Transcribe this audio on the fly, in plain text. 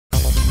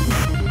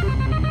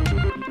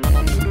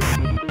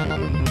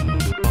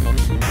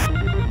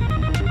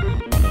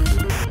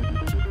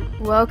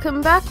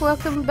welcome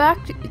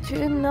back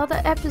to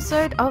another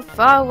episode of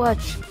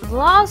Firewatch.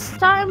 Last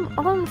time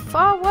on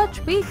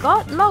Firewatch we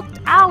got knocked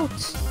out.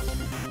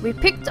 We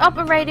picked up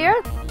a radio.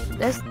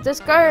 Let's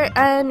go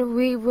and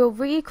we will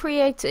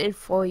recreate it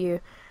for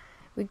you.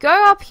 We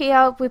go up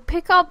here, we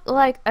pick up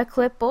like a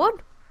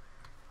clipboard,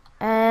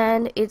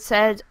 and it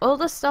said all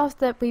the stuff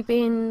that we've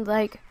been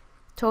like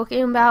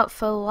talking about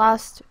for the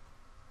last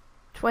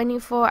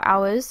 24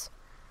 hours.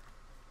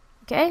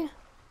 Okay?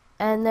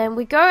 And then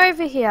we go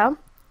over here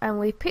and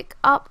we pick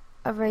up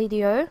a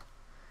radio.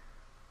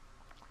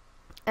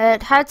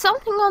 It had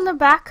something on the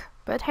back,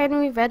 but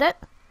Henry read it.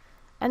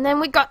 And then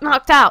we got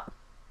knocked out.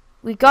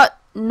 We got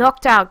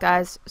knocked out,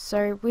 guys.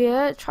 So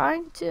we're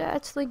trying to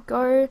actually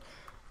go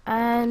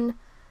and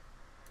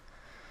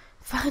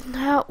find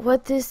out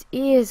what this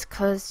is,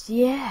 cause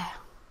yeah,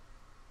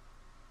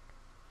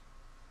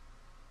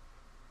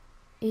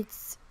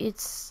 it's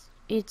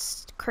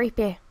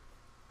creepy.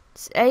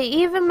 I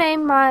even made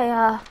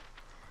my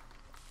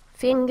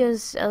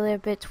fingers a little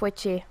bit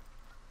twitchy.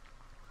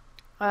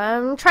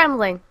 I'm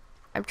trembling,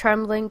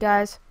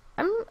 guys.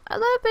 I'm a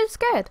little bit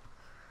scared.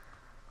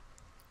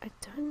 I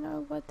don't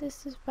know what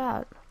this is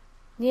about.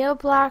 Neil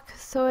Black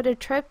thought a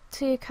trip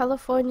to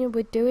California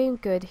would do him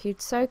good.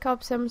 He'd soak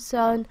up some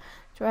sun,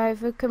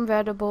 drive a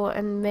convertible,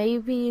 and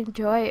maybe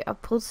enjoy a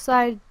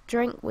poolside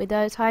drink with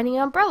a tiny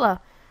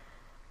umbrella.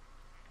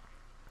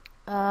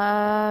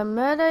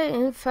 Murder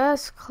in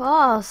First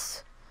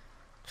Class.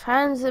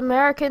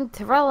 Trans-American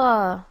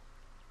thriller.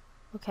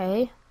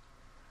 Okay.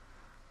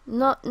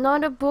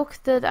 Not a book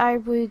that I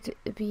would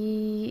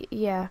be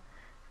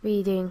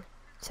reading,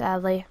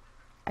 sadly.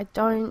 I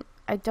don't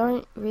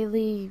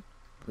really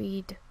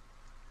read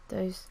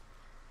those.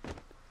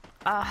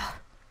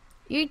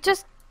 You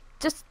just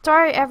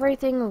throw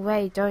everything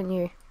away, don't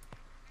you?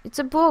 It's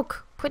a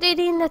book. Put it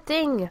in the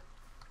thing.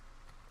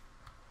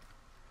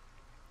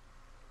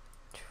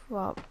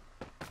 Drop.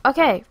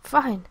 Okay,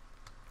 fine.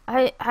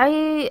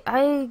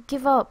 I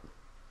give up.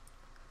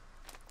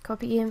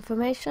 Copy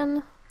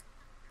information.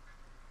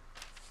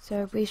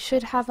 So we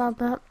should have our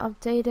map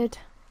updated,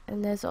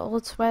 and there's an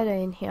old sweater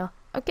in here.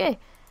 Okay,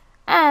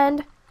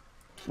 and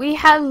we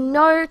have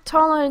no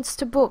tolerance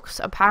to books,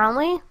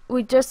 apparently.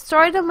 We just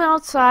throw them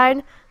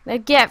outside, they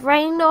get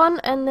rained on,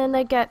 and then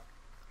they get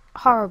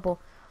horrible.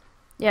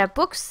 Yeah,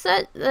 books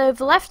that they've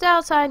left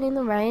outside in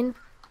the rain,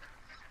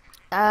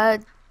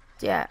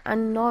 yeah, are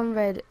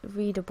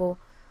non-readable.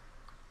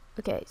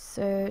 Okay,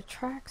 so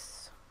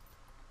tracks.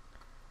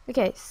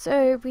 Okay,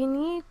 so we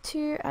need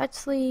to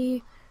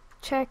actually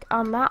check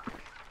our map.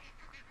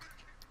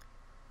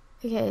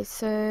 Okay,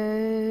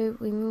 so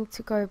we need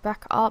to go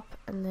back up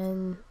and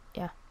then,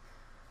 yeah.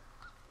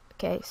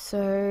 Okay,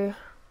 so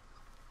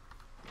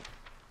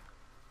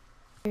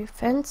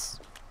fence.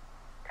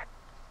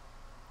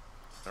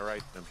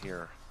 Alright, I'm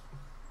here.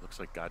 Looks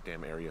like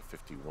goddamn Area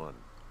 51.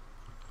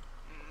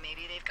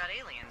 Maybe they've got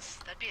aliens.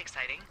 That'd be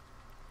exciting.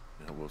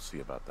 Yeah, we'll see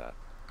about that.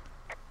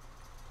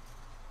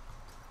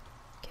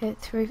 Get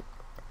through.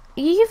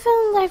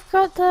 Even they've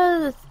got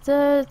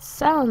the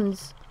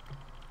sounds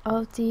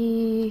of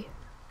the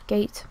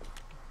gate.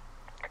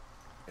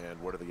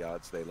 And what are the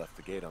odds they left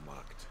the gate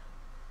unlocked?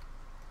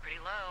 Pretty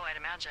low, I'd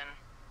imagine.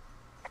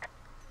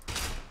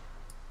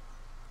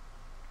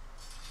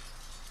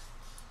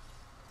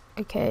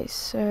 Okay,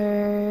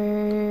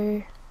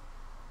 so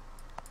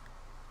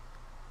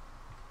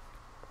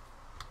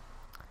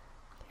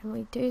can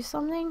we do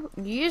something?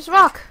 Use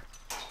rock!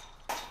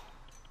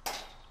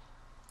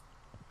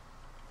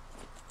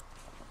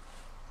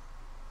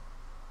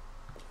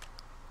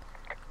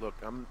 Look,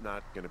 I'm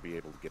not gonna be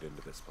able to get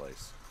into this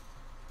place.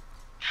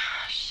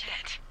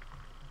 Shit.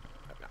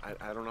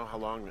 I don't know how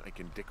long I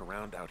can dick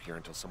around out here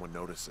until someone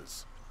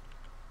notices.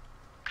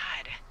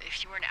 God,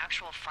 if you were an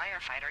actual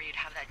firefighter, you'd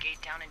have that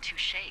gate down in 2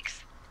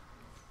 shakes.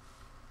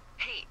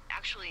 Hey,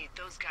 actually,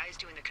 those guys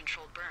doing the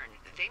controlled burn,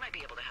 they might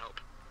be able to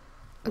help.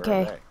 Okay.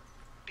 Where are they?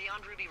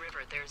 Beyond Ruby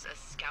River, there's a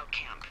scout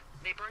camp.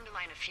 They burned a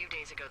line a few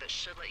days ago that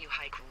should let you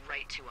hike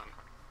right to them.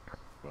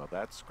 Well,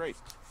 that's great.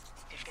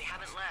 If they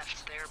haven't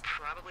left, they're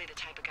probably the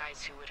type of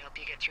guys who would help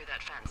you get through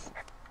that fence.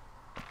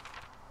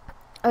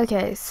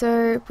 Okay,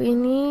 so we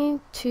need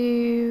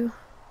to...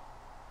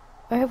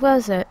 Where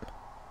was it?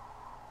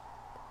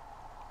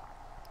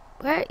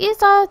 Where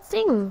is our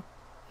thing?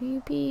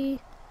 Ruby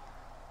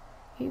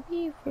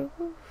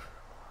River?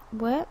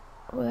 Where?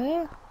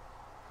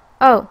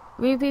 Oh,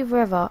 Ruby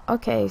River.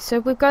 Okay, so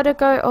we've got to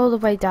go all the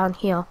way down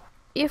here.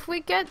 If we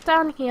get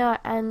down here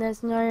and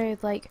there's no,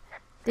 like,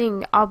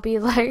 thing, I'll be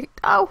like,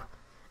 oh,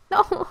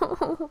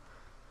 no.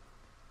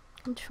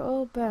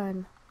 Control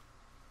burn.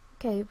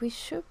 Okay, we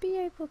should be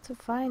able to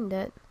find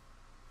it.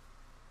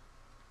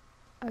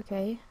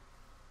 Okay.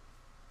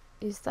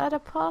 Is that a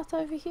path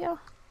over here?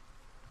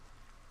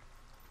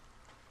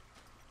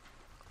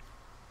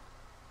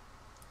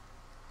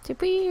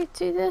 Did we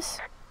do this?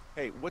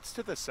 Hey, what's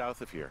to the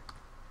south of here?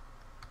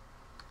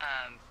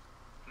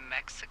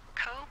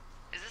 Mexico?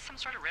 Is this some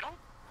sort of riddle?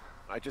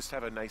 I just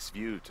have a nice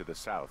view to the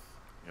south.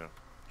 You know,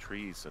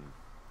 trees and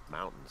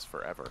mountains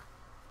forever.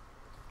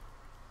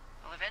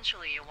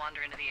 Eventually you'll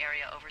wander into the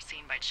area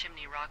overseen by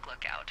Chimney Rock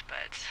Lookout,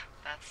 but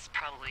that's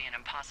probably an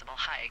impossible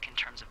hike in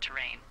terms of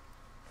terrain.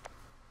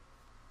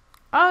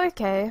 Oh,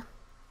 okay.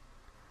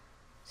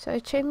 So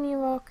Chimney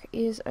Rock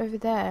is over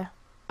there.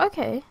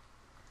 Okay.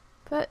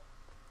 But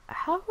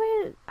how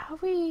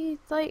we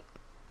like,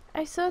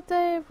 I thought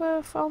they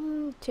were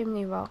from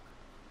Chimney Rock.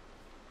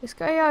 Let's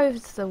go over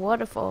to the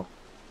waterfall.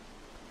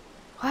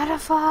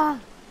 Waterfall!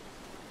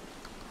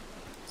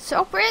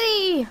 So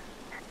pretty!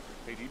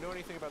 Hey, do you know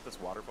anything about this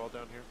waterfall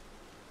down here?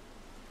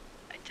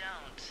 I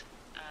don't.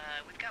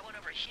 We've got one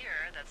over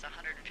here that's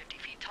 150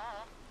 feet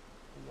tall.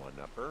 One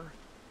upper?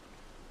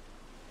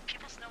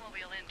 People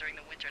snowmobile in during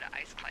the winter to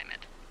ice climb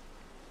it.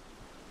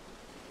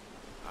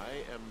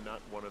 I am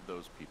not one of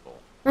those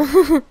people. Yeah,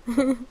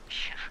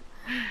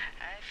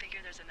 I figure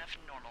there's enough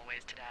normal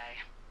ways to die.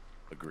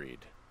 Agreed.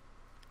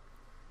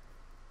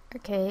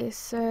 Okay,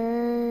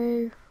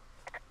 so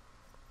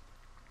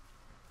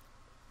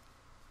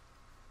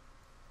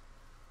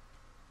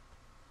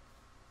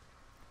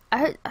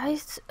I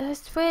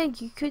swear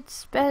you could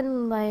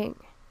spend like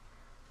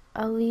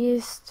at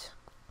least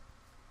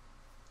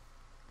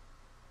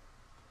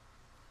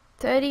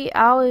 30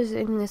 hours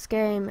in this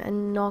game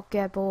and not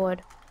get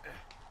bored.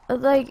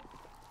 Like,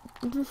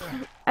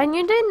 and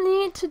you didn't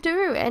need to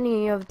do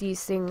any of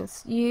these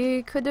things.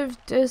 You could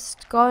have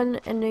just gone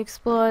and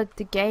explored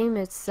the game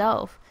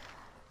itself.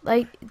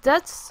 Like,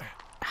 that's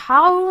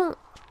how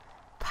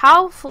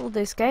powerful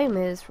this game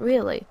is,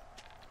 really.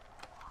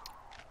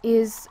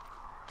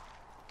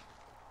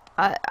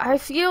 I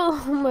feel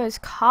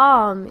almost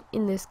calm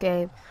in this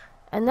game.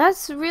 And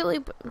that's really,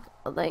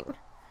 like,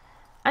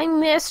 I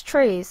miss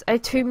trees. I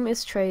do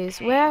miss trees.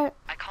 Hey, Where?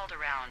 I called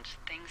around.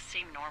 Things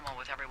seem normal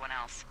with everyone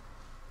else.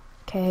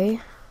 Okay.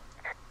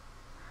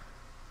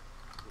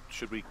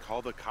 Should we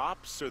call the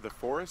cops or the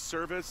Forest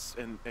Service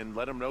and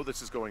let them know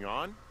this is going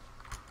on?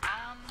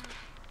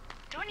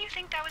 Don't you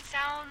think that would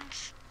sound,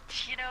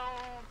 you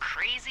know,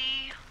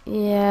 crazy?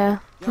 Yeah.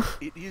 Yeah,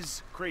 it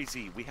is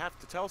crazy. We have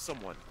to tell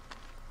someone.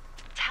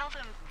 Tell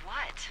them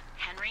what,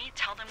 Henry?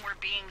 Tell them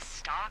we're being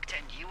stalked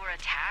and you were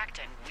attacked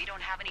and we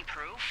don't have any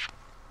proof?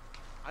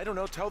 I don't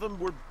know, tell them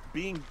we're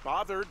being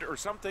bothered or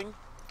something.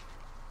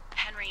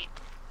 Henry,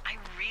 I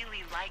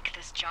really like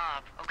this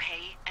job,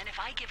 okay? And if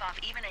I give off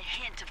even a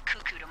hint of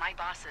cuckoo to my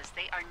bosses,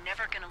 they are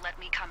never gonna let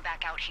me come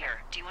back out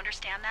here. Do you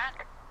understand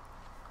that?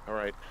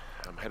 Alright,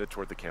 I'm headed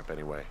toward the camp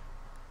anyway.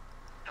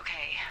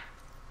 Okay.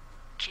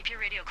 Keep your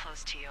radio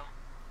close to you.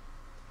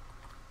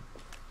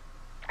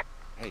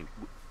 Hey,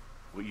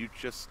 what you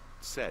just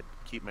said,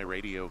 keep my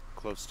radio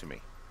close to me.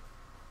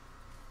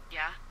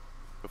 Yeah?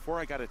 Before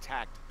I got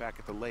attacked back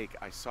at the lake,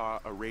 I saw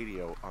a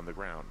radio on the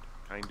ground.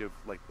 Kind of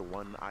like the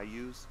one I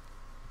use.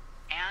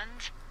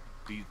 And?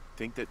 Do you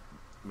think that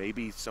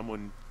maybe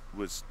someone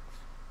was,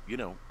 you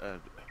know,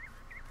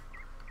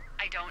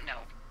 I don't know.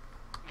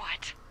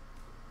 What?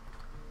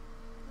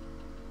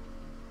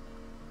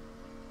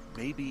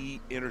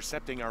 maybe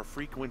intercepting our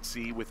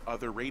frequency with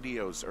other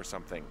radios or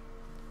something?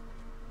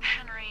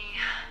 Henry...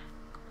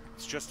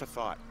 It's just a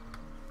thought.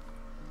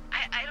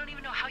 I don't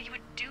even know how you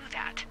would do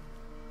that.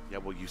 Yeah,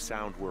 well, you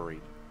sound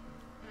worried.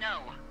 No,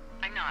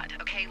 I'm not,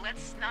 okay?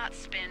 Let's not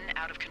spin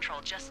out of control.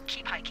 Just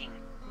keep hiking.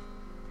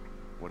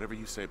 Whatever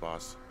you say,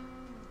 boss.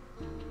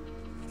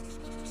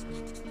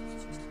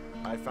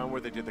 I found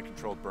where they did the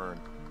controlled burn.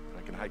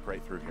 I can hike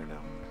right through here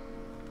now.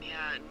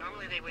 Yeah,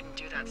 normally they wouldn't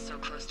do that so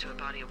close to a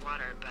body of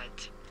water,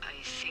 but I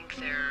think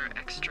they're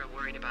extra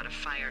worried about a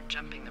fire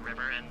jumping the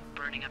river and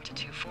burning up to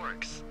 2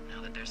 forks,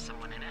 now that there's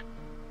someone in it.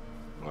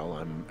 Well,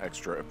 I'm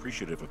extra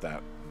appreciative of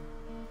that.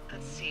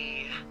 Let's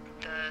see.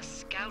 The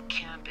scout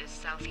camp is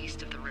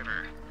southeast of the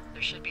river.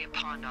 There should be a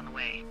pond on the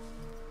way.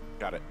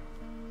 Got it.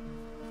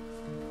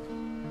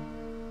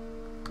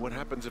 What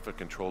happens if a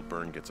controlled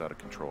burn gets out of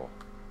control?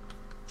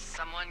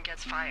 Someone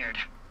gets fired.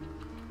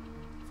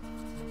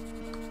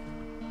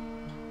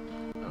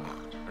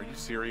 Ugh, are you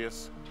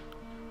serious?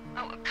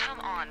 Oh, come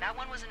on. That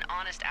one was an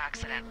honest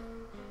accident.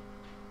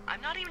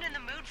 I'm not even in the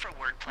mood for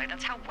wordplay.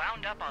 That's how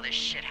wound up all this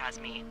shit has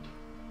me.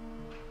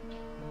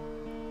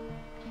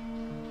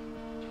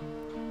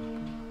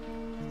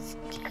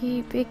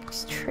 Ski big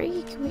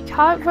tree? We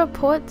can't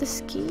report the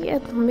ski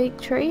at the big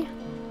tree.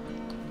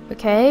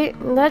 Okay,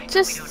 that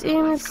just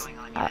seems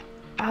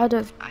out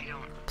of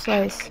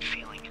place. I have a good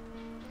feeling.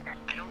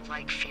 I don't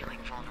like feeling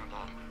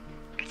vulnerable.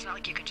 It's not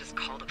like you can just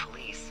call the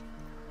police.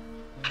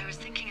 I was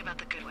thinking about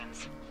the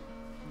Goodwins.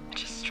 It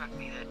just struck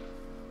me that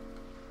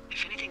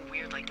if anything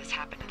weird like this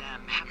happened to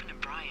them, happened to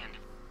Brian,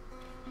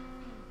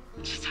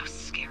 just how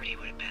scared he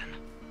would have been.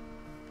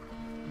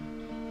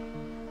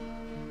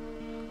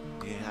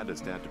 He had his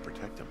dad to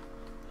protect him.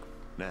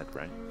 Ned,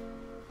 right?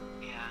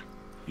 Yeah.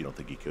 You don't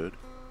think he could?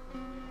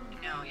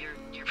 No,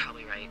 you're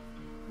probably right.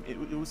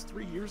 It was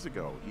 3 years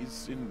ago.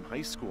 He's in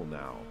high school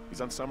now.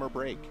 He's on summer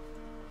break.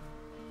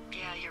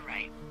 Yeah, you're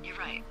right. You're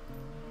right.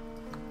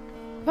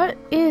 What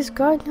is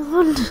going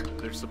on?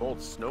 There's some old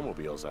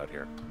snowmobiles out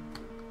here.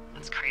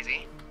 That's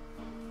crazy.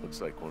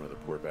 Looks like one of the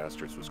poor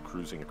bastards was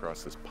cruising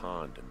across this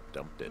pond and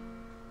dumped it.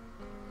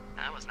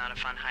 That was not a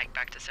fun hike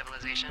back to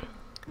civilization.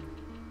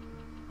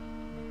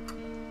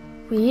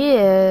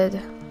 Weird.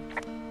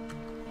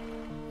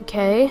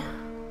 Okay.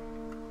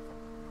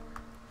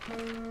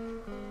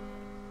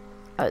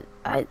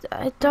 I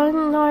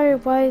don't know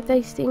why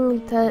they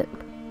think that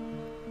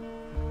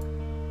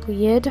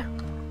weird.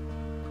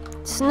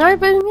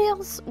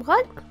 Snowmobiles?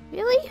 What?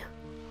 Really?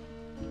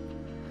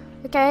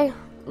 Okay,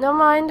 never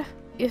mind.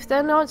 If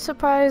they're not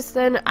surprised,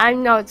 then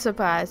I'm not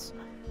surprised.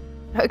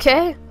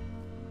 Okay?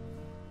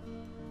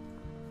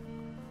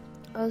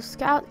 A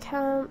scout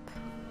camp.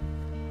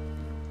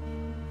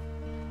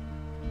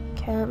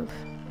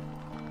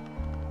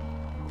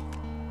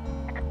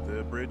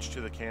 The bridge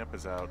to the camp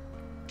is out.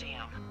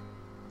 Damn.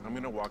 I'm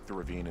gonna walk the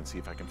ravine and see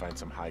if I can find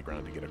some high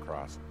ground to get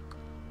across.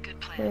 Good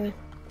plan. Okay.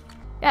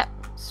 Yep,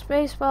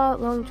 spacebar,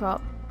 long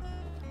drop.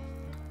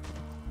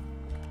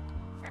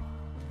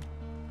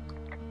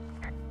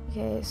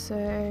 Okay,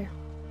 so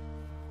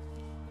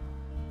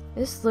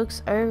this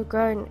looks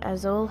overgrown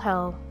as all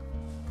hell.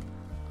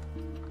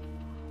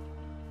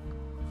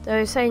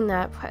 Though saying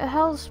that,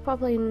 hell's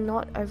probably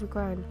not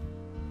overgrown.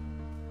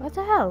 What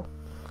the hell?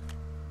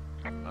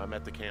 I'm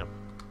at the camp.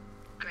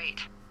 Great.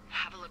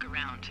 Have a look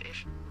around.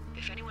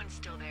 If anyone's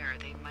still there,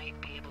 they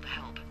might be able to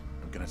help.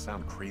 I'm gonna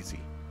sound crazy.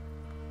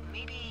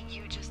 Maybe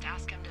you just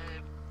ask them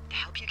to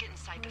help you get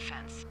inside the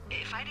fence.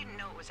 If I didn't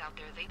know it was out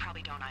there, they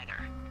probably don't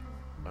either.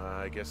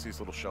 I guess these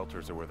little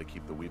shelters are where they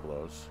keep the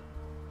weeblos.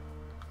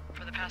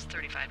 For the past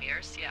 35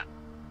 years, yeah.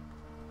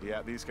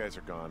 Yeah, these guys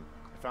are gone.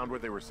 I found where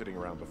they were sitting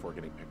around before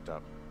getting picked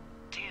up.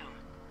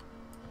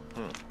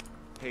 Damn.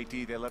 Hey,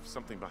 Dee, they left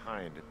something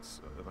behind.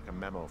 It's like a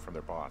memo from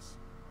their boss.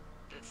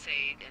 Did it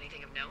say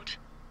anything of note?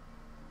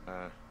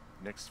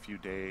 Next few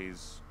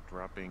days,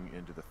 dropping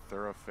into the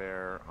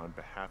thoroughfare on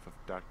behalf of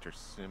Dr.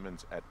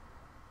 Simmons at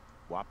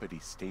Wapiti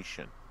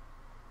Station.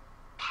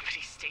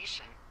 Wapiti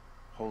Station?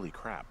 Holy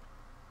crap.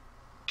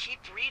 Keep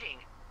reading.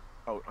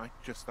 Oh, I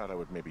just thought I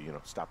would maybe,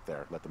 stop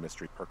there, let the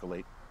mystery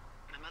percolate.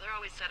 My mother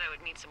always said I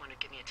would meet someone who'd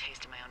give me a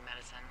taste of my own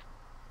medicine.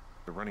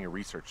 They're running a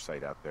research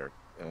site out there.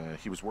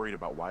 He was worried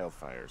about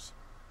wildfires.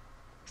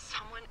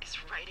 Someone is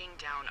writing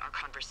down our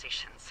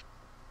conversations.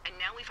 And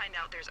now we find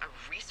out there's a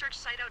research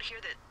site out here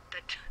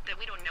that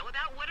we don't know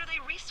about? What are they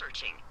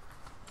researching?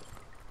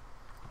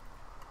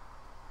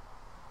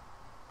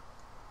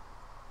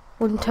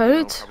 Horned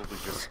toads? Probably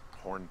just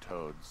horned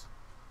toads.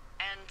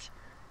 And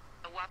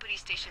a Wapiti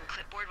Station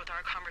clipboard with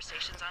our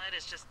conversations on it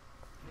is just,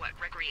 what,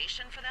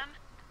 recreation for them?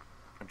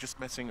 I'm just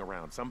messing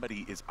around.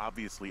 Somebody is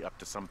obviously up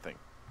to something.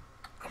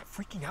 I'm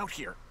freaking out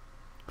here.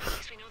 At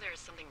least we know there is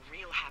something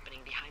real happening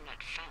behind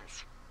that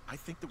fence. I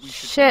think that we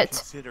should Shit.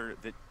 consider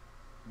that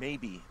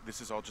maybe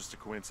this is all just a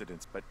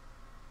coincidence, but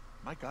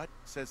my gut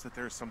says that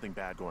there is something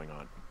bad going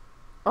on.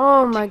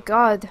 Oh my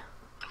god.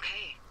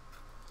 Okay.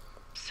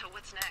 So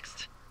what's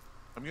next?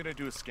 I'm gonna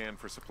do a scan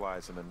for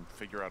supplies and then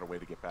figure out a way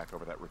to get back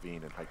over that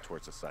ravine and hike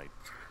towards the site.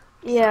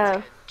 Yeah.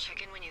 Good.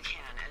 Check in when you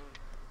can and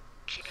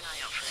keep an eye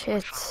out for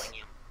anyone Shit. following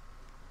you.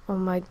 Oh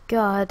my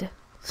god.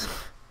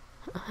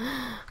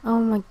 Oh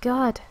my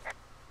god.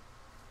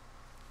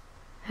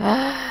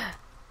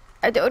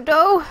 I don't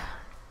know.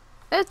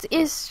 That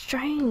is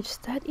strange.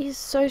 That is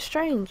so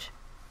strange.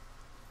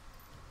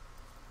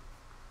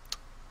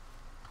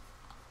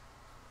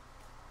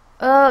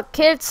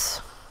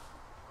 Kids.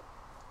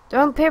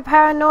 Don't be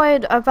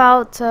paranoid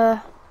about,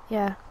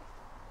 yeah.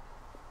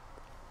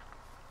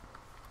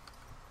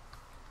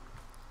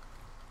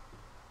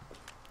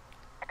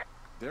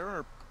 There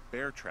are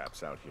bear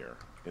traps out here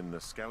in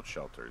the scout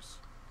shelters.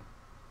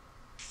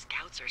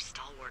 Scouts are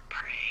stalwart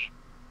prey.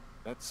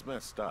 That's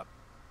messed up.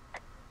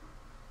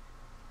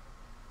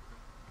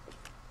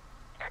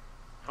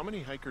 How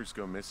many hikers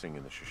go missing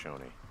in the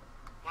Shoshone?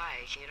 Why?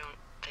 You don't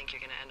think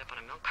you're gonna end up on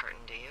a milk carton,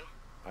 do you?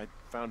 I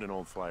found an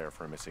old flyer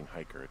for a missing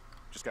hiker. It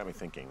just got me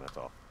thinking, that's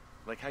all.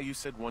 Like how you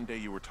said one day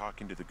you were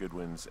talking to the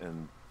Goodwins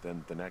and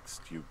then the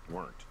next you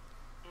weren't.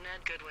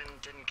 Ned Goodwin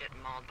didn't get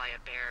mauled by a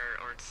bear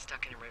or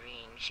stuck in a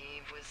ravine.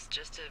 He was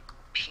just a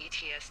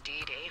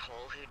PTSD'd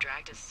a-hole who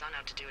dragged his son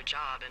out to do a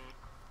job and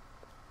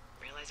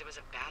realized it was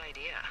a bad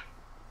idea.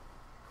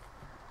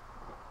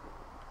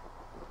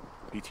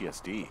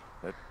 PTSD?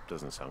 That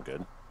doesn't sound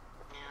good.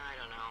 Yeah, I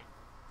don't know.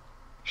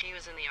 He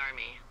was in the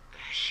army.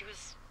 He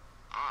was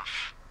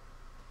off.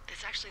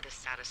 It's actually the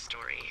saddest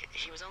story.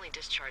 He was only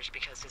discharged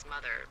because his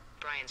mother,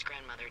 Brian's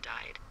grandmother,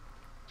 died.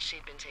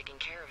 She'd been taking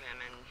care of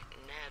him, and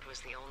Ned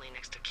was the only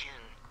next of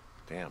kin.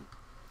 Damn.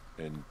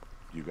 And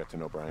you got to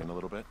know Brian a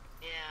little bit?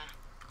 Yeah,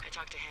 I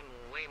talked to him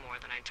way more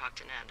than I talked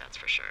to Ned, that's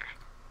for sure.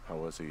 How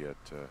was he at,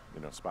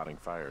 spotting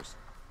fires?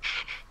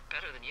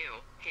 Better than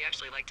you. He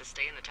actually liked to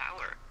stay in the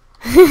tower.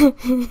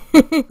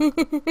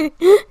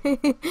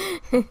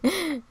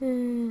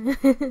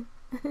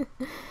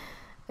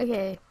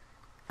 Okay.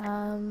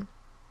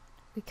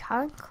 We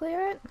can't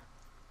clear it?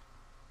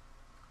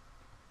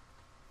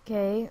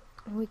 Okay,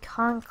 we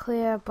can't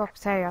clear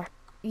bacteria.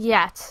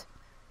 Yet.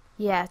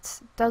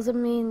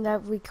 Doesn't mean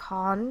that we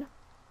can't.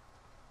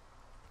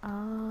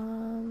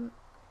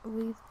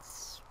 We...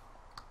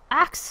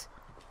 Axe!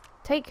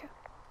 Take...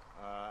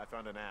 I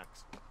found an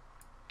axe.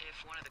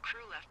 If one of the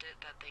crew left it,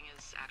 that thing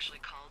is actually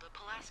called a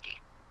Pulaski.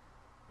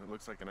 It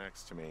looks like an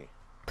axe to me. It'll be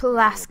a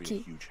Pulaski.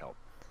 huge help.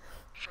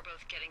 For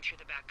both getting through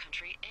the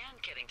backcountry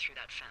and getting through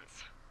that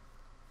fence.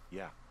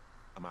 Yeah,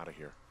 I'm out of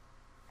here.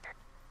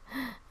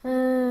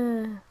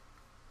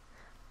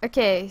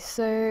 Okay,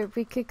 so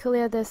we could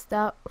clear this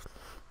out.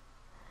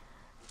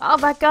 Oh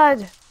my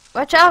god!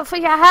 Watch out for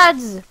your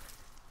heads!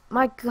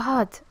 My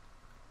god.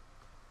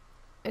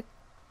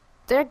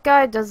 That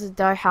guy doesn't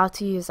know how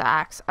to use an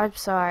axe. I'm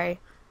sorry.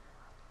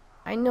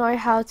 I know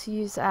how to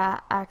use an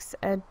axe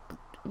and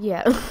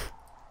yeah.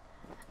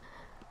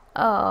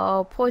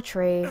 Oh, poor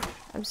tree.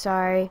 I'm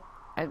sorry.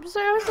 I'm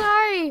so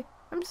sorry.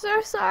 I'm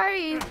so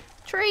sorry.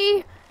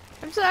 Tree,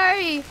 I'm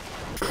sorry.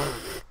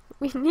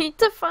 We need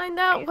to find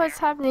out what's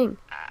happening.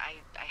 I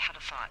had a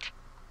thought.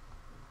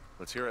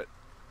 Let's hear it.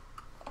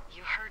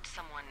 You heard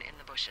someone in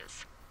the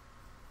bushes.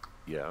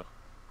 Yeah.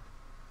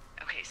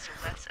 Okay, so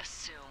let's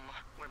assume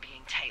we're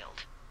being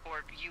tailed.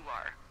 Or you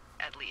are,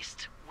 at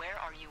least. Where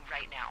are you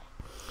right now?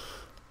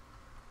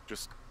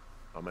 Just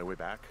on my way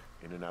back,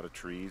 in and out of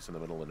trees in the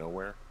middle of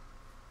nowhere.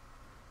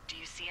 Do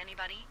you see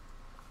anybody?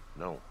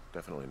 No,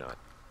 definitely not.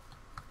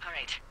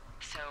 Alright,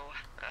 so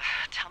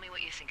tell me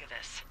what you think of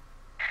this.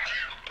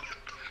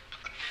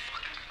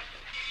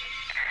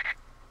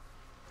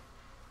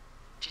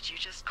 Did you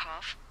just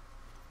cough?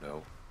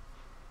 No.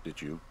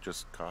 Did you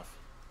just cough?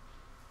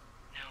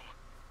 No.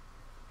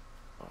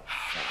 Oh,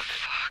 fuck.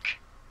 Fuck.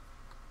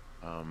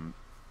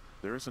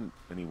 There isn't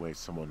any way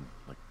someone,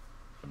 like,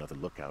 another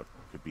lookout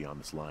could be on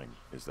this line,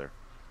 is there?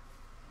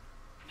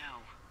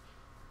 No.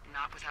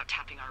 Not without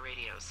tapping our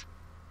radios.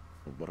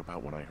 What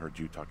about when I heard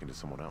you talking to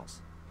someone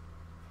else?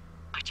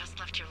 I just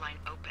left your line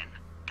open.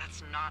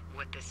 That's not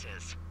what this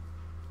is.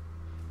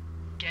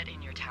 Get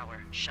in your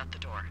tower, shut the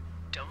door.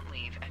 Don't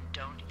leave and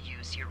don't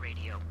use your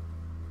radio.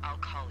 I'll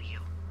call you.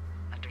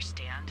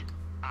 Understand?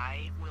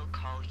 I will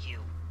call you.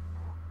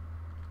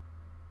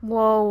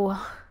 Whoa.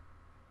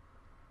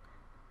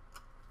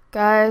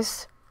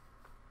 Guys.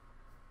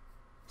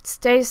 It's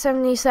day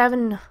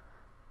 77.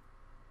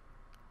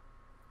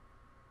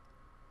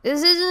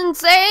 This is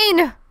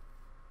insane!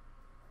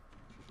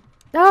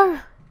 No!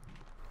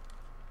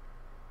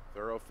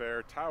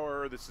 Thoroughfare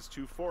Tower, this is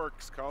Two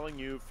Forks calling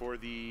you for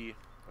the,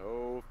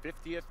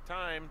 50th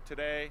time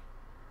today.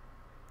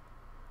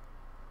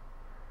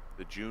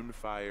 The June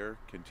fire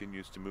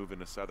continues to move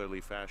in a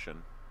southerly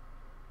fashion.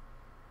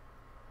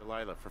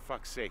 Delilah, for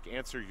fuck's sake,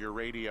 answer your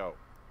radio.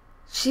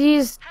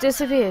 She's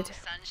disappeared.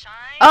 Hello,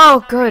 sunshine. Oh,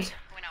 Sorry, good.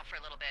 Went out for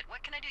a little bit.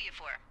 What can I do you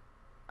for?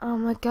 Oh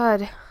my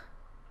god.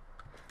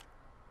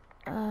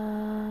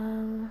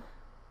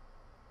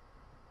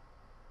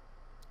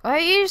 Why are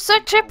you so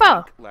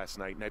chipper? Last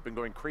night, and I've been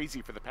going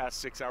crazy for the past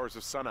 6 hours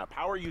of sunup.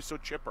 How are you so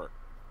chipper?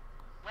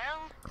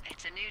 Well,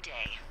 it's a new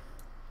day.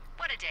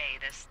 What a day,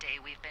 this day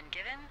we've been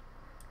given.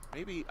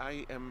 Maybe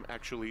I am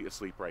actually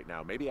asleep right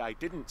now. Maybe I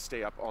didn't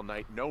stay up all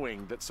night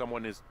knowing that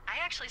someone is...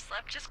 I actually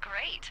slept just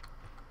great.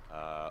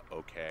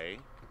 Okay.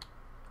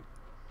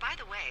 By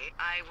the way,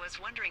 I was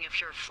wondering if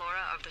your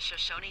Flora of the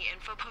Shoshone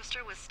info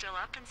poster was still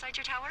up inside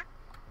your tower?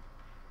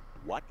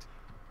 What?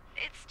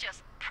 It's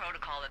just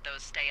protocol that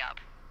those stay up.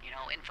 You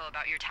know, info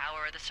about your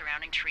tower, the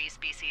surrounding tree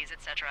species,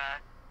 etc.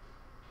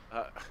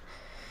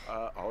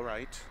 All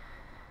right.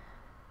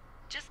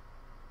 Just,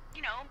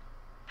 you know,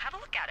 have a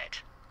look at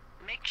it.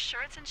 Make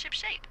sure it's in ship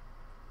shape.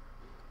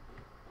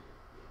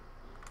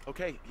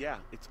 Okay, yeah,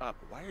 it's up.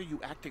 Why are you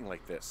acting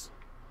like this?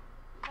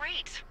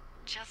 Great.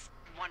 Just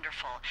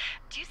wonderful.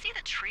 Do you see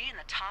the tree in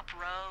the top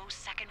row,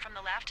 second from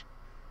the left?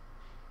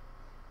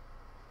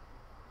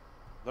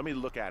 Let me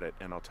look at it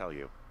and I'll tell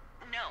you.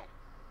 No.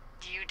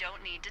 You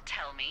don't need to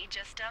tell me,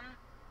 just,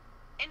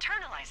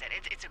 internalize it.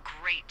 It's a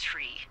great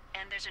tree.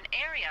 And there's an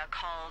area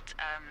called,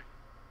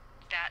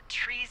 that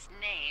tree's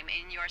name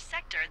in your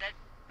sector that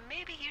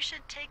maybe you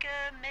should take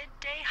a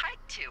midday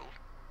hike to.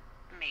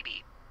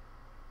 Maybe.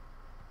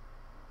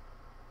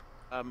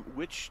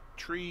 Which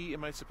tree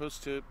am I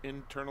supposed to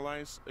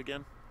internalize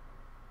again?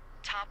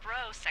 Top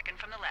row, second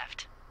from the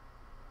left.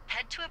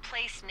 Head to a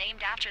place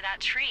named after that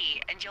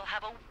tree, and you'll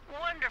have a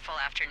wonderful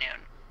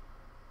afternoon.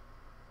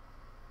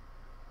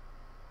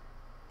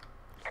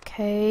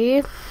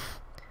 Okay.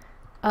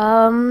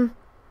 I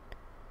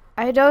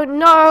don't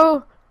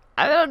know.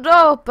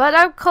 But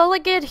I'm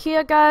calling it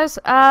here, guys.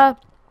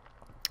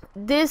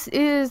 This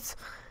is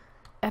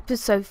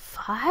episode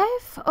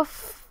 5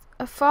 of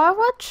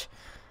Firewatch.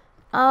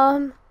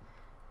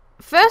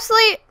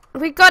 Firstly,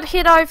 we got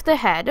hit over the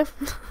head.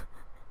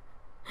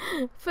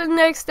 For the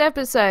next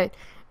episode,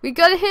 we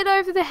got hit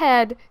over the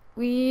head.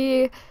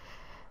 We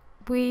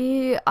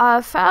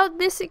found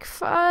missing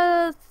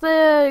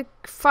the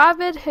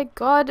fireman had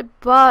gone,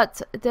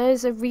 but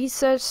there's a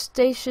research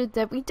station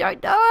that we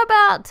don't know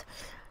about.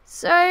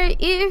 So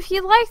if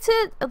you liked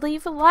it,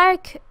 leave a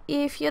like.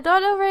 If you're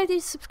not already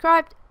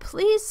subscribed,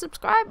 please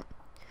subscribe.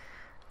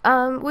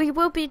 We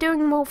will be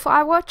doing more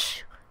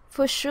Firewatch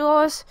for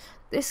sure.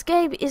 This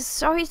game is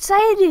so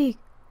exciting.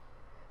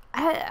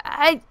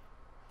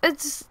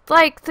 it's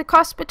like the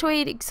cross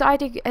between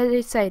exciting and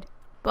insane.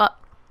 But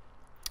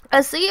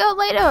I'll see you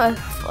later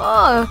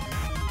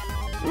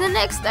in the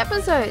next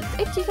episode.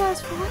 Thank you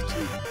guys for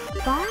watching.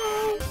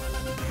 Bye.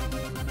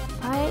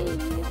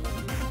 Bye.